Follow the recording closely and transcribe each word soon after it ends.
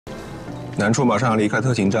南处马上要离开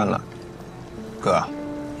特勤站了，哥，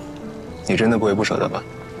你真的不会不舍得吧？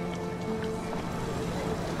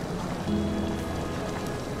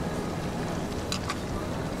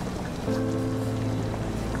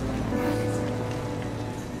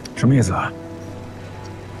什么意思啊？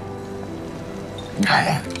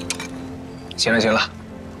哎，行了行了，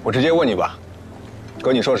我直接问你吧，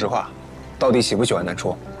哥，你说实话，到底喜不喜欢南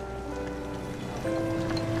初？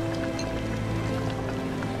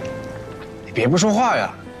你别不说话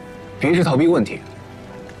呀，别一直逃避问题。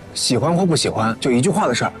喜欢或不喜欢，就一句话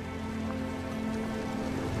的事儿。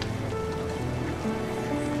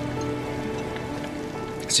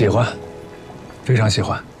喜欢，非常喜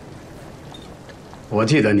欢。我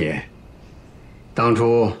记得你，当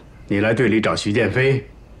初你来队里找徐建飞，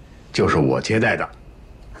就是我接待的。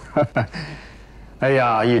哎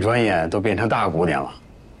呀，一转眼都变成大姑娘了。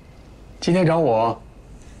今天找我，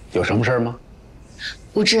有什么事儿吗？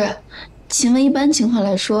武志，请问一般情况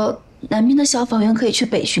来说，南边的消防员可以去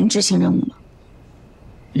北巡执行任务吗？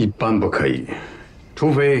一般不可以，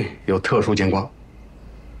除非有特殊情况。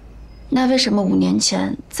那为什么5年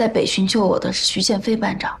前在北巡救我的是徐建飞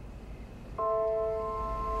班长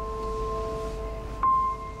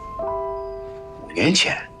？5年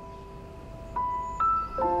前，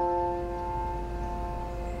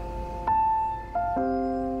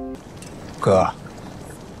哥，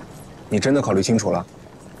你真的考虑清楚了？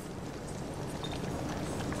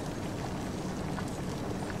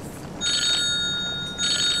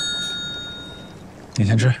你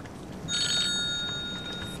先吃。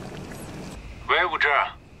喂，武志，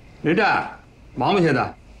林战，忙吗？现在？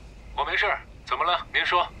我没事，怎么了？您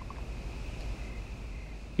说。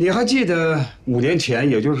你还记得5年前，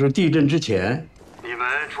也就是地震之前，你们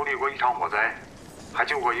处理过一场火灾，还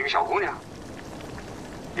救过一个小姑娘，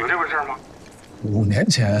有这回事吗5年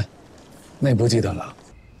前，那不记得了。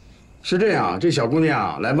是这样，这小姑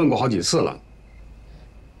娘来问过好几次了。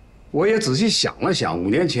我也仔细想了想，5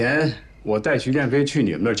年前我带徐建飞去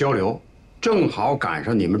你们那儿交流，正好赶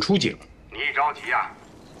上你们出警。你一着急啊，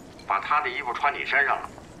把他的衣服穿你身上了。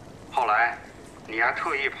后来，你还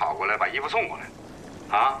特意跑过来把衣服送过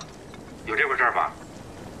来，啊，有这回事吧？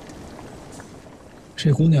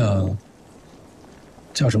这姑娘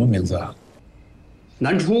叫什么名字啊？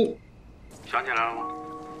南初，想起来了吗？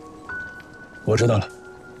我知道了。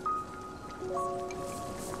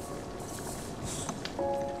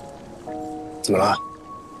怎么了？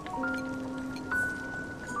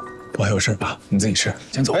我还有事吧，你自己吃，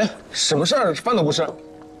先走。哎，什么事儿？饭都不吃。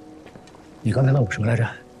你刚才问我什么来着？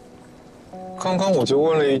刚刚我就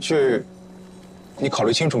问了一句，你考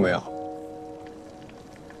虑清楚没有？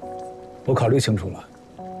我考虑清楚了，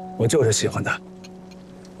我就是喜欢他。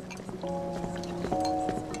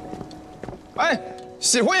哎，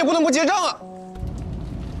喜欢也不能不结账啊！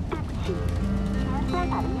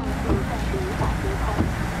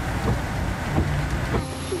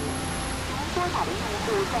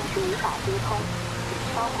暂时无法接通，请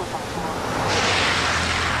稍后再拨。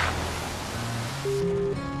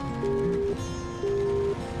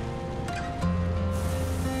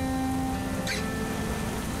您拨打的用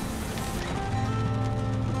户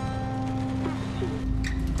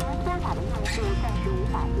暂时无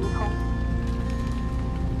法接通。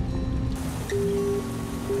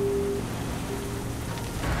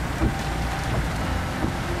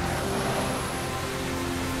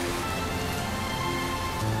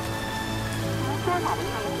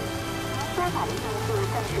拨打的用户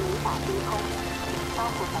暂时无法接通，请稍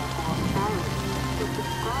后再拨。Sorry, the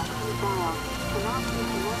subscriber you dialed cannot be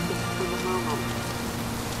connected for the moment.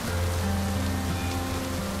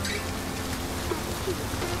 对不起，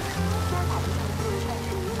拨打的用户暂时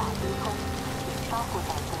无法接通，请稍后再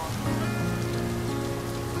拨。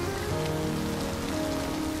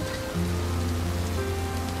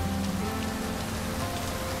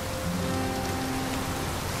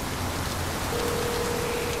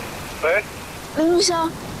喂，林如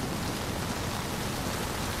香，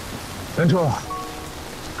南初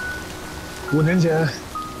，5年前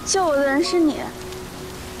救我的人是你。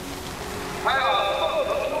还好，成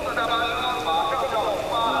功的大巴车马上就要出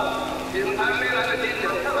发了，请还没来得及检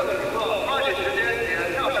票的旅客抓紧时间检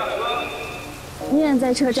票上车。你也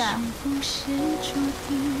在车站？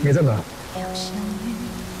你在哪？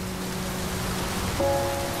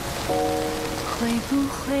会不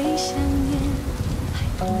会想念？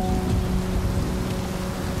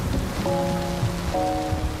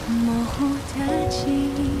模糊的记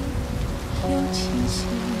忆又清晰。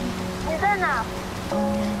你在哪？偶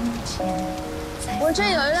然间，我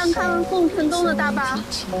这有一辆开往凤城东的大巴。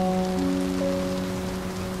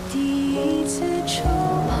第一次触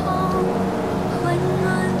碰温暖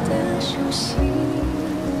的手。息，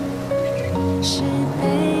是背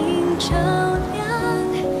影照亮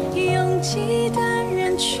拥挤的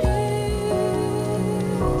人群。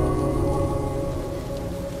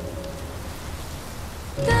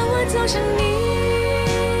当我走向你，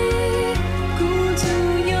鼓足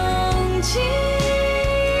勇气，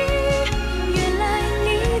原来你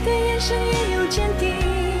的眼神也有坚定，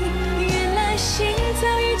原来心早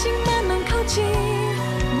已经慢慢靠近。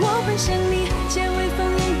我奔向你，借微风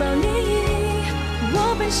拥抱涟漪。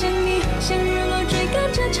我奔向你，像日落追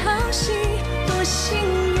赶着潮汐，多幸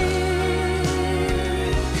运。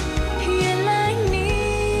原来你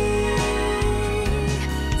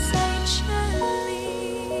在这里。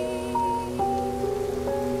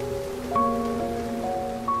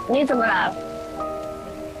你怎么来了？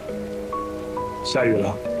下雨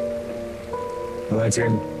了，我来接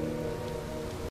你。